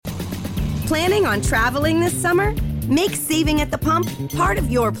Planning on traveling this summer? Make saving at the pump part of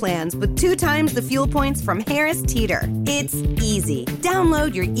your plans with 2 times the fuel points from Harris Teeter. It's easy.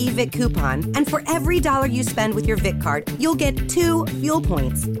 Download your eVic coupon, and for every $1 you spend with your Vic card, you'll get 2 fuel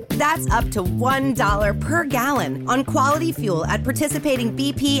points. That's up to $1 per gallon on quality fuel at participating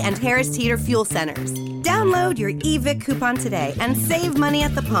BP and Harris Teeter fuel centers. Download your eVic coupon today and save money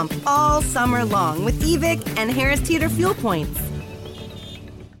at the pump all summer long with eVic and Harris Teeter fuel points.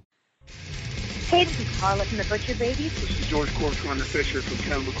 Hey, this is Carla from the Butcher Babies. This is George Corner Fisher from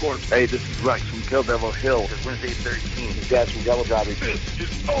Cannibal Corpse. Hey, this is Rex from Kill Devil Hill. It's Wednesday 13. This is Dad from Devil Driving. This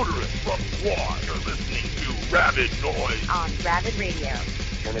is Odorous from Quad. You're listening to Rabid Noise on Rabid Radio.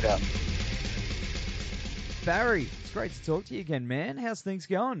 Turn it up. Barry, it's great to talk to you again, man. How's things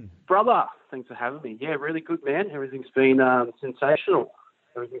going? Brother, thanks for having me. Yeah, really good, man. Everything's been sensational.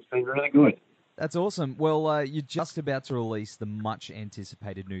 Everything's been really good. That's awesome. Well, you're just about to release the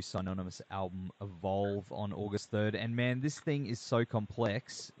much-anticipated new Synonymous album, Evolve, on August 3rd. And, man, this thing is so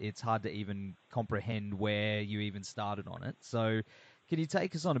complex, it's hard to even comprehend where you even started on it. So can you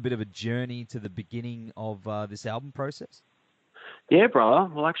take us on a bit of a journey to the beginning of this album process? Yeah,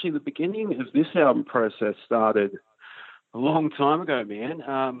 brother. Well, actually, the beginning of this album process started a long time ago, man.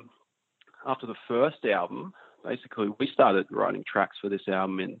 After the first album, basically, we started writing tracks for this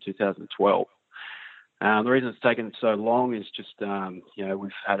album in 2012. The reason it's taken so long is just,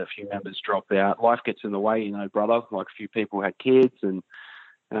 we've had a few members drop out. Life gets in the way, brother. Like a few people had kids, and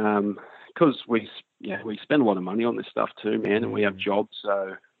because we spend a lot of money on this stuff too, man, and we have jobs,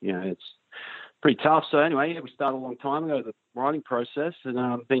 so it's pretty tough. So anyway, we started a long time ago the writing process,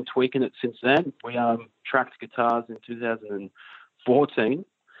 and been tweaking it since then. We tracked guitars in 2014.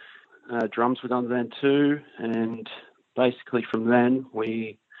 Drums were done then too, and basically from then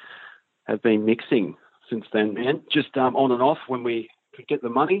we have been mixing since then, man. Just on and off when we could get the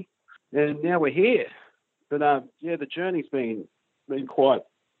money, and now we're here. But the journey's been quite.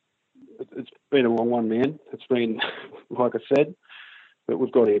 It's been a long one, man. It's been like I said, but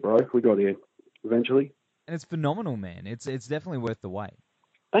we've got here, bro. We got here eventually, and it's phenomenal, man. It's definitely worth the wait.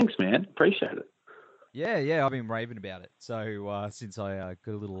 Thanks, man. Appreciate it. Yeah, I've been raving about it. So since I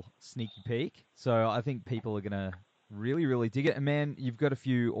got a little sneaky peek, so I think people are gonna really, really dig it. And man, you've got a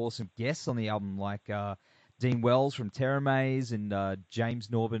few awesome guests on the album, like Dean Wells from Terra Maze and James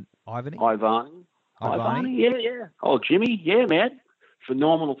Norbert Ivany. Ivany, yeah. Oh, Jimmy, yeah, man.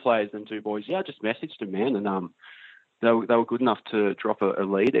 Phenomenal players, them two boys. Yeah, I just messaged them, man, and they were good enough to drop a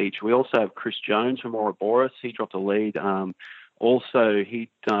lead each. We also have Chris Jones from Ouroboros. He dropped a lead. Also, he'd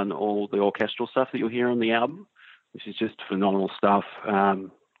done all the orchestral stuff that you'll hear on the album, which is just phenomenal stuff.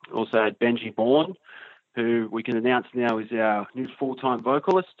 Also had Benji Bourne, who we can announce now is our new full-time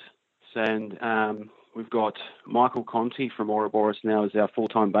vocalist. And we've got Michael Conti from Ouroboros now as our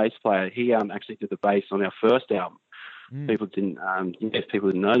full-time bass player. He actually did the bass on our first album. People didn't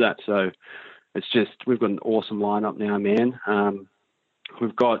know that. So it's just, we've got an awesome lineup now, man.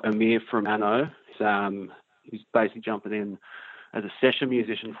 We've got Amir from Anno. He's basically jumping in as a session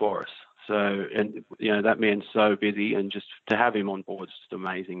musician for us. So, and that man's so busy, and just to have him on board is just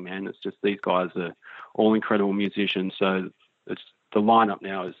amazing, man. It's just, these guys are all incredible musicians. So it's, the lineup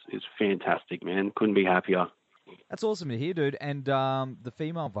now is fantastic, man. Couldn't be happier. That's awesome to hear, dude. And the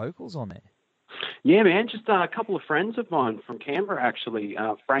female vocals on there? Yeah, man. Just a couple of friends of mine from Canberra, actually.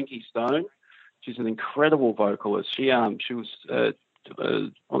 Frankie Stone. She's an incredible vocalist. She was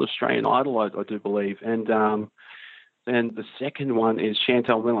on Australian Idol, I do believe. And then the second one is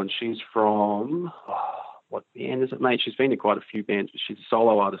Chantel Millen. She's from, what band is it, mate? She's been in quite a few bands, but she's a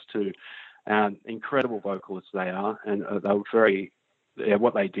solo artist too. Incredible vocalists they are, and they were very,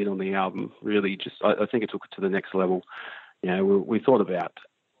 what they did on the album really just, I think it took it to the next level. We thought about,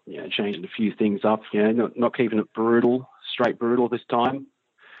 changing a few things up, not keeping it straight brutal this time,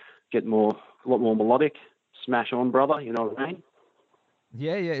 get a lot more melodic, smash on, brother, you know what I mean?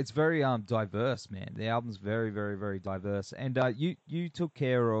 Yeah, it's very diverse, man. The album's very, very, very diverse. And you took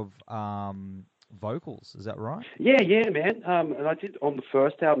care of vocals, is that right? Yeah, man. And I did on the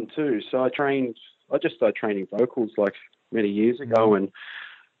first album too. So I just started training vocals like many years ago, and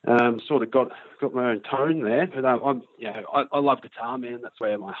sort of got my own tone there. But I love guitar, man. That's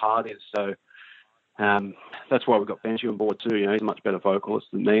where my heart is. So that's why we got Benji on board too. He's a much better vocalist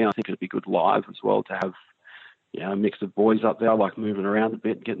than me. I think it'd be good live as well to have a mix of boys up there, like moving around a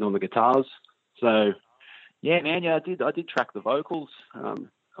bit, getting on the guitars. So, yeah, man, I did track the vocals.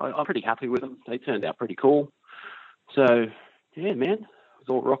 I'm pretty happy with them. They turned out pretty cool. So, yeah, man, it was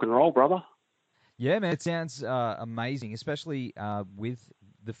all rock and roll, brother. Yeah, man, it sounds amazing, especially with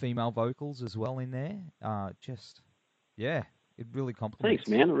the female vocals as well in there. It really complements. Thanks,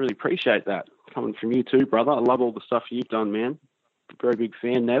 man. I really appreciate that. Coming from you too, brother. I love all the stuff you've done, man. Very big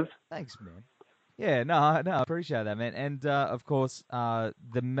fan, Nev. Thanks, man. Yeah, no, I appreciate that, man. And, of course,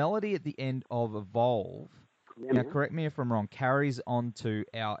 the melody at the end of Evolve, Yeah, now man. correct me if I'm wrong, carries on to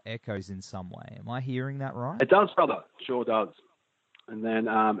Our Echoes in some way. Am I hearing that right? It does, brother. Sure does. And then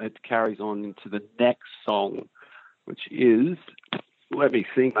it carries on into the next song, which is, let me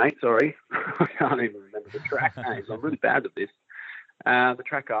think, mate, sorry. I can't even remember the track names. I'm really bad at this. The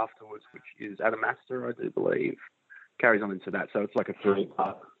track afterwards, which is Adamastor, I do believe, carries on into that. So it's like a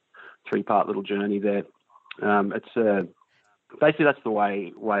three-part little journey there. It's basically that's the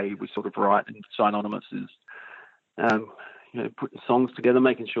way we sort of write in Synonymous is, putting songs together,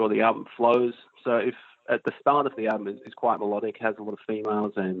 making sure the album flows. So if at the start of the album is quite melodic, has a lot of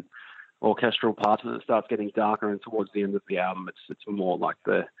females and orchestral parts, and it starts getting darker, and towards the end of the album, it's more like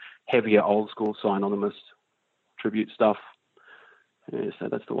the heavier old school Synonymous tribute stuff. Yeah, so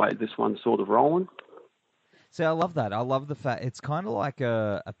that's the way this one's sort of rolling. See, I love that. I love the fact it's kind of like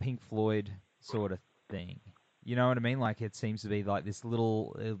a Pink Floyd sort of thing. You know what I mean? Like it seems to be like this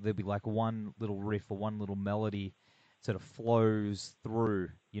little, there'll be like one little riff or one little melody sort of flows through,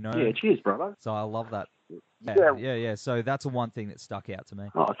 you know? Yeah, cheers, brother. So I love that. Yeah. Yeah. So that's the one thing that stuck out to me.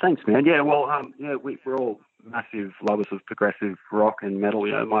 Oh, thanks, man. Yeah, well, we're all massive lovers of progressive rock and metal.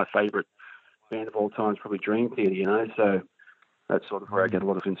 You know, my favourite band of all time is probably Dream Theater, you know, so that's sort of where I get a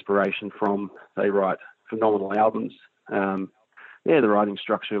lot of inspiration from. They write phenomenal albums. The writing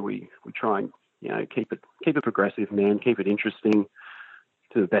structure, we try and, keep it progressive, man, keep it interesting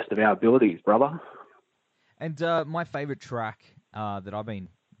to the best of our abilities, brother. And my favourite track that I've been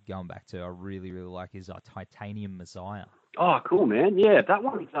going back to, I really, really like, is Titanium Messiah. Oh, cool, man. Yeah, that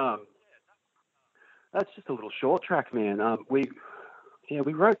one's that's just a little short track, man. We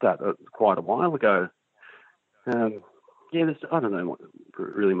wrote that quite a while ago. I don't know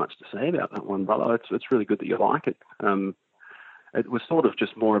really much to say about that one, brother. It's really good that you like it. It was sort of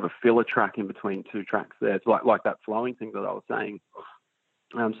just more of a filler track in between two tracks there. It's like that flowing thing that I was saying.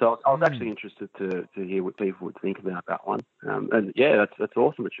 So I was actually interested to hear what people would think about that one. And yeah, that's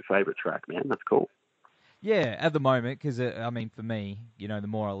awesome. It's your favourite track, man. That's cool. Yeah, at the moment, because for me, the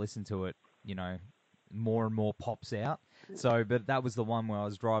more I listen to it, more and more pops out. So, but that was the one where I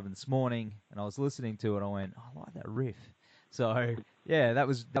was driving this morning and I was listening to it. And I went, I like that riff. So yeah, that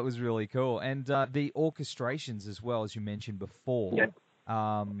was really cool. And the orchestrations as well, as you mentioned before. Yeah.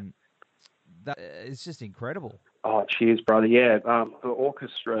 That it's just incredible. Oh, cheers, brother. Yeah, the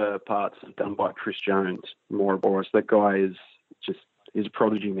orchestra parts are done by Chris Jones, Ouroboros. That guy he's a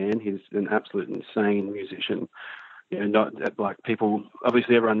prodigy, man. He's an absolute insane musician. Not like people,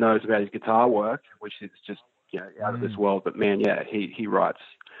 obviously everyone knows about his guitar work, which is just, out of this world. But man, yeah, he writes,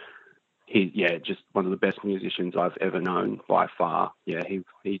 just one of the best musicians I've ever known by far. Yeah, he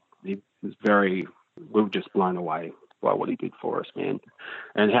was we were just blown away by what he did for us, man,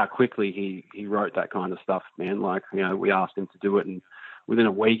 and how quickly he wrote that kind of stuff, man. Like, we asked him to do it, and within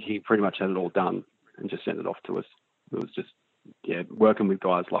a week he pretty much had it all done and just sent it off to us. It was just, working with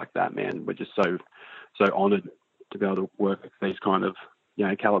guys like that, man. We're just so honoured to be able to work with these kind of,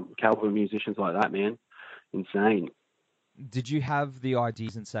 caliber musicians like that, man. Insane. Did you have the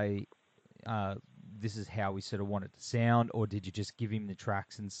ideas and say, this is how we sort of want it to sound, or did you just give him the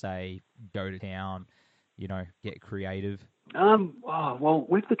tracks and say, go to town, get creative? Well,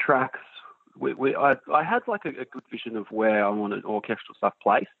 with the tracks, I had like a good vision of where I wanted orchestral stuff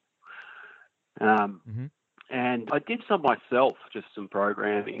placed. And I did some myself, just some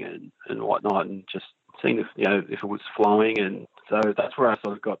programming and whatnot, and just seeing if it was flowing. And so that's where I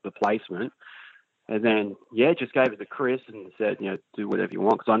sort of got the placement. And then, just gave it to Chris and said, do whatever you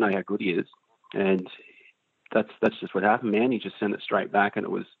want, because I know how good he is. And that's just what happened, man. He just sent it straight back, and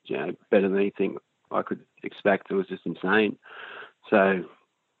it was, better than anything I could expect. It was just insane. So,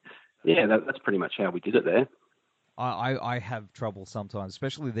 that's pretty much how we did it there. I have trouble sometimes,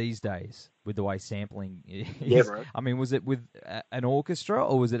 especially these days, with the way sampling is. Yeah, bro. I mean, was it with an orchestra,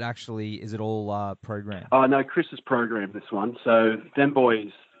 or is it all programmed? Oh, no, Chris has programmed this one. So them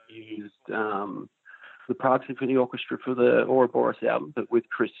boys used the Prague Symphony Orchestra for the Ouroboros album, but with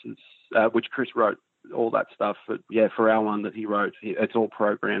Chris's, which Chris wrote all that stuff. But for our one that he wrote, it's all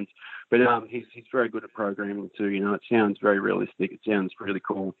programmed. But he's very good at programming too. It sounds very realistic. It sounds really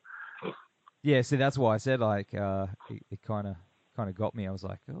cool. Yeah, see, that's why I said, like, it kind of got me. I was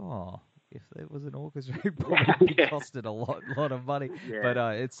like, oh, if there was an orchestra, it probably costed a lot of money. Yeah.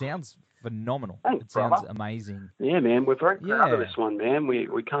 But it sounds phenomenal. Thanks, it sounds brother. amazing. Yeah, man, we're very proud of this one, man.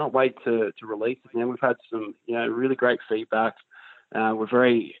 We can't wait to release it, man. We've had some, really great feedback. We're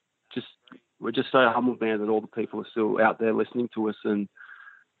very just we're just so humbled, man, that all the people are still out there listening to us and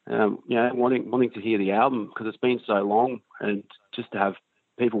wanting to hear the album, because it's been so long, and just to have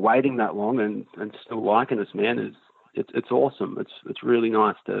people waiting that long and still liking us, man, it's awesome. It's really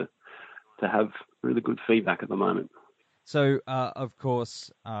nice to have really good feedback at the moment. So, of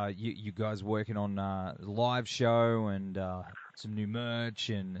course, you guys working on a live show and some new merch,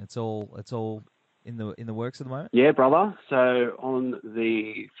 and it's all in the works at the moment. Yeah, brother. So on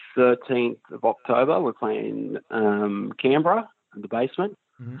the 13th of October, we're playing Canberra in the basement.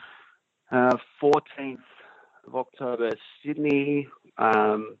 Mm-hmm. 14th of October, Sydney,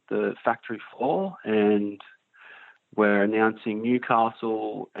 the factory floor, and we're announcing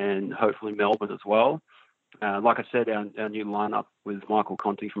Newcastle and hopefully Melbourne as well. Like I said, our new lineup with Michael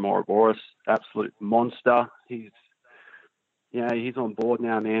Conti from Ouroboros, absolute monster. He's on board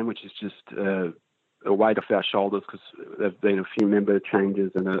now, man, which is just a weight off our shoulders, because there've been a few member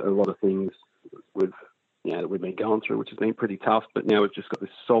changes and a lot of things that we've been going through, which has been pretty tough. But now we've just got this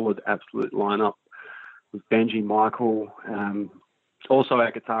solid, absolute lineup with Benji, Michael, also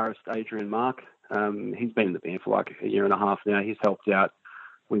our guitarist Adrian Mark. He's been in the band for like a year and a half now. He's helped out.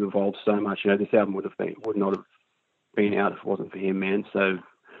 We've evolved so much. This album would not have been out if it wasn't for him, man. So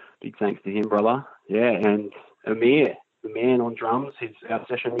big thanks to him, brother. Yeah, and Amir, the man on drums, he's our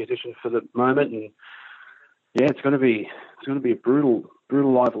session musician for the moment, and yeah, it's going to be a brutal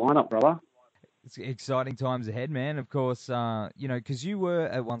live lineup, brother. It's exciting times ahead, man. Of course, because you were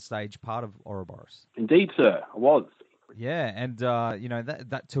at one stage part of Ouroboros. Indeed, sir, I was. Yeah, and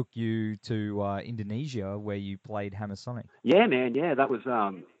that took you to Indonesia, where you played Hammersonic. Yeah, man. Yeah, that was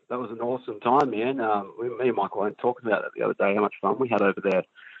an awesome time, man. Me and Michael were talking about it the other day, how much fun we had over there.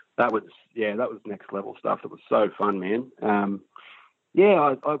 That was next level stuff. It was so fun, man. I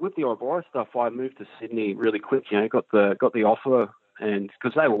with the Ouroboros stuff, I moved to Sydney really quick. Got the offer, and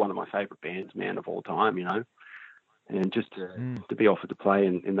because they were one of my favourite bands, man, of all time, and just to be offered to play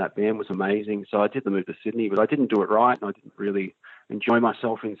in that band was amazing. So I did the move to Sydney, but I didn't do it right, and I didn't really enjoy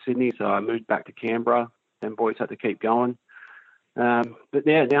myself in Sydney. So I moved back to Canberra. Them boys had to keep going. But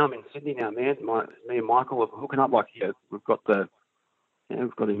now I'm in Sydney now, man. Me and Michael are hooking up. We've got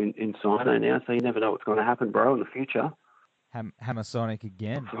him in Sino now, so you never know what's going to happen, bro, in the future. Hammersonic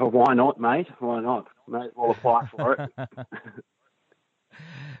again. Well, why not, mate? Why not? Mate, we'll apply for it.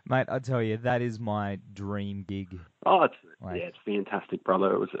 Mate, I tell you, that is my dream gig. Oh, it's fantastic,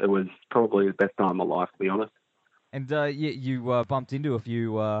 brother. It was probably the best time of my life, to be honest. And you bumped into a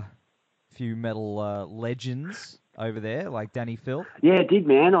few metal legends over there, like Danny Filth. Yeah, I did,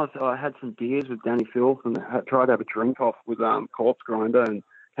 man. I had some beers with Danny Filth and tried to have a drink off with Corpse Grinder and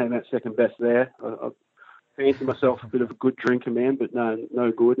came out second best there. I fancied myself a bit of a good drinker, man, but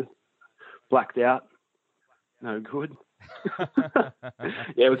no good. Blacked out, no good.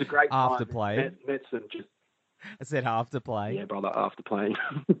 Yeah, it was a great time. After play. Met some just... I said after play. Yeah, brother, after playing.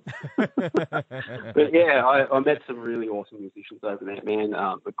 But yeah, I met some really awesome musicians over there, man.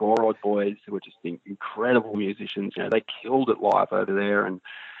 The Gorod boys, who were just incredible musicians. They killed it live over there, and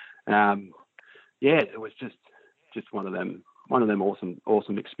it was just one of them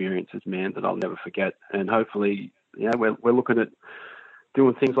awesome experiences, man, that I'll never forget. And hopefully, we're looking at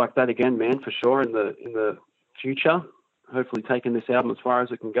doing things like that again, man, for sure in the future. Hopefully taking this album as far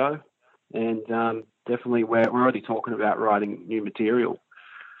as it can go. And definitely we're already talking about writing new material,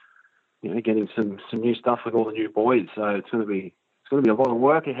 getting some new stuff with all the new boys. So it's going to be a lot of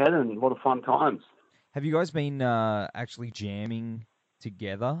work ahead and a lot of fun times. Have you guys been actually jamming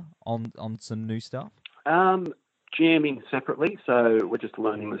together on some new stuff? Jamming separately, so we're just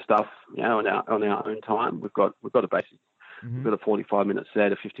learning the stuff, on our own time. We've got a basic, we've got a 45-minute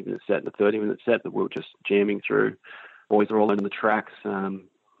set, a 50-minute set, and a 30-minute set that we're just jamming through. Boys are all learning the tracks.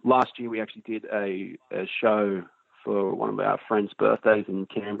 Last year we actually did a show for one of our friends' birthdays in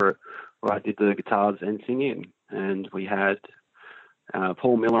Canberra, where I did the guitars and singing, and we had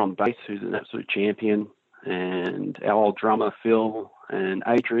Paul Miller on bass, who's an absolute champion, and our old drummer Phil and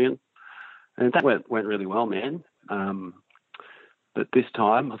Adrian, and that went really well, man. But this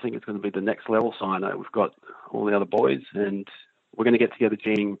time I think it's going to be the next level, Sino. We've got all the other boys, and we're going to get together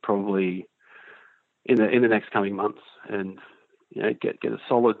jamming probably in the next coming months, and get a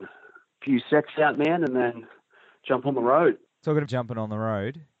solid few sets out, man, and then jump on the road. Talking of jumping on the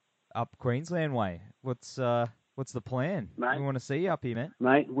road, up Queensland way. What's the plan? Mate, we want to see you up here, man.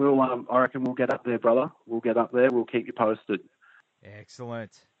 Mate, I reckon we'll get up there, brother. We'll get up there. We'll keep you posted.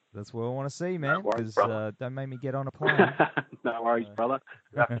 Excellent. That's what I want to see, man. No worries, Because don't make me get on a plane. No worries, brother.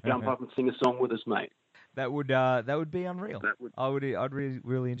 You have to jump up and sing a song with us, mate. That would be unreal. I'd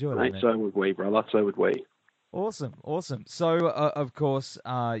really enjoy that. Mate, so would we, brother. So would we. Awesome. So, of course,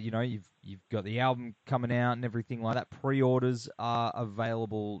 you've got the album coming out and everything like that. Pre-orders are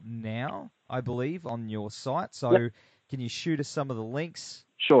available now, I believe, on your site. So, Yep. Can you shoot us some of the links?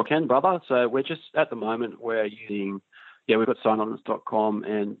 Sure can, brother. So we're just, at the moment, we're using, we've got signonymous.com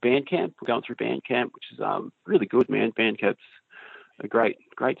and Bandcamp. We're going through Bandcamp, which is really good, man. Bandcamp's a great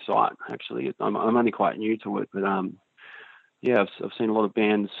site, actually. I'm only quite new to it, but I've seen a lot of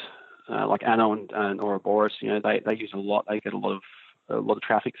bands like Anno and Ouroboros. They use a lot. They get a lot of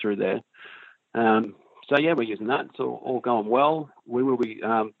traffic through there. We're using that. It's all going well. We will be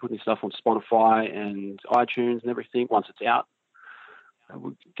putting stuff on Spotify and iTunes and everything once it's out.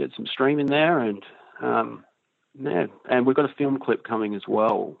 We'll get some streaming there, and we've got a film clip coming as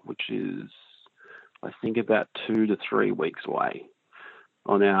well, which is, I think, about 2 to 3 weeks away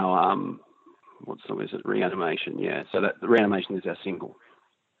on our what song is it? Reanimation. Yeah. So that the Reanimation is our single,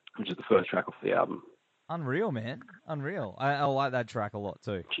 which is the first track off the album. Unreal, man. Unreal. I like that track a lot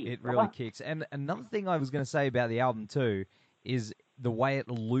too. It really kicks. And another thing I was going to say about the album too is the way it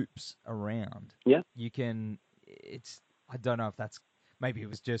loops around. Yeah. I don't know if that's, maybe it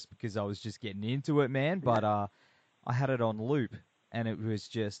was just because I was just getting into it, man, but I had it on loop and it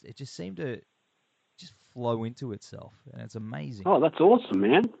just seemed to just flow into itself, and it's amazing. Oh, that's awesome,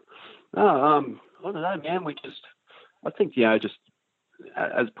 man. I don't know, man. I think, just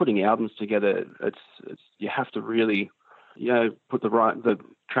as putting albums together, it's you have to really, put the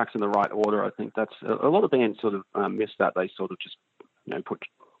tracks in the right order. I think that's a lot of bands sort of miss that. They sort of just,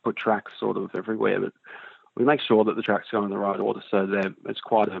 put tracks sort of everywhere, but we make sure that the tracks go in the right order, so it's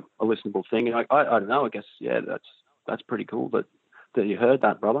quite a listenable thing. And I don't know. I guess that's pretty cool that you heard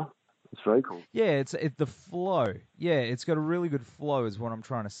that, brother. It's very cool. Yeah, it's the flow. Yeah, it's got a really good flow, is what I'm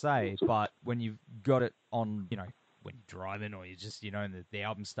trying to say. But when you've got it on, when you're driving or you just, and the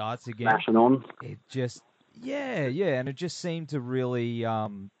album starts again, smashing on, it just, and it just seemed to really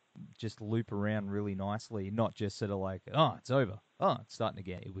just loop around really nicely, not just sort of like, oh, it's over, oh, it's starting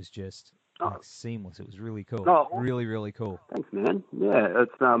again. It was just seamless. It was really cool. Oh, really, really cool. Thanks, man. Yeah,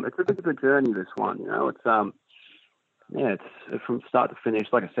 it's a bit of a journey, this one. It's from start to finish.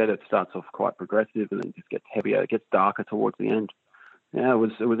 Like I said, it starts off quite progressive and then it just gets heavier. It gets darker towards the end. Yeah, it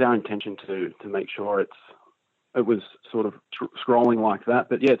was our intention to make sure it was sort of scrolling like that.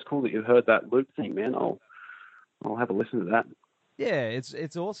 But yeah, it's cool that you heard that loop thing, man. I'll have a listen to that. Yeah,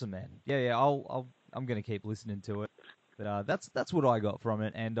 it's awesome, man. Yeah. I'm gonna keep listening to it. But that's what I got from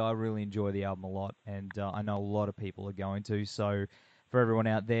it, and I really enjoy the album a lot, and I know a lot of people are going to. So for everyone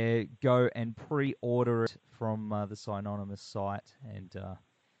out there, go and pre-order it from the Synonymous site and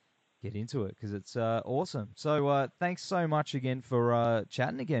get into it, because it's awesome. So thanks so much again for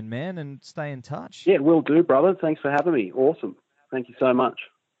chatting again, man, and stay in touch. Yeah, will do, brother. Thanks for having me. Awesome. Thank you so much.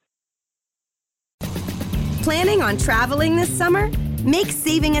 Planning on traveling this summer? Make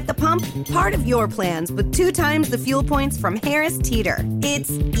saving at the pump part of your plans with 2 times the fuel points from Harris Teeter.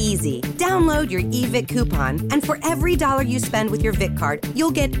 It's easy. Download your eVic coupon, and for every $1 you spend with your Vic card, you'll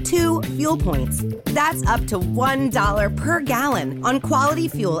get 2 fuel points. That's up to $1 per gallon on quality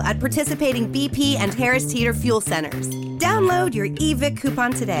fuel at participating BP and Harris Teeter fuel centers. Download your eVic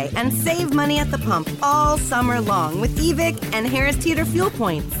coupon today and save money at the pump all summer long with eVic and Harris Teeter fuel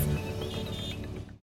points.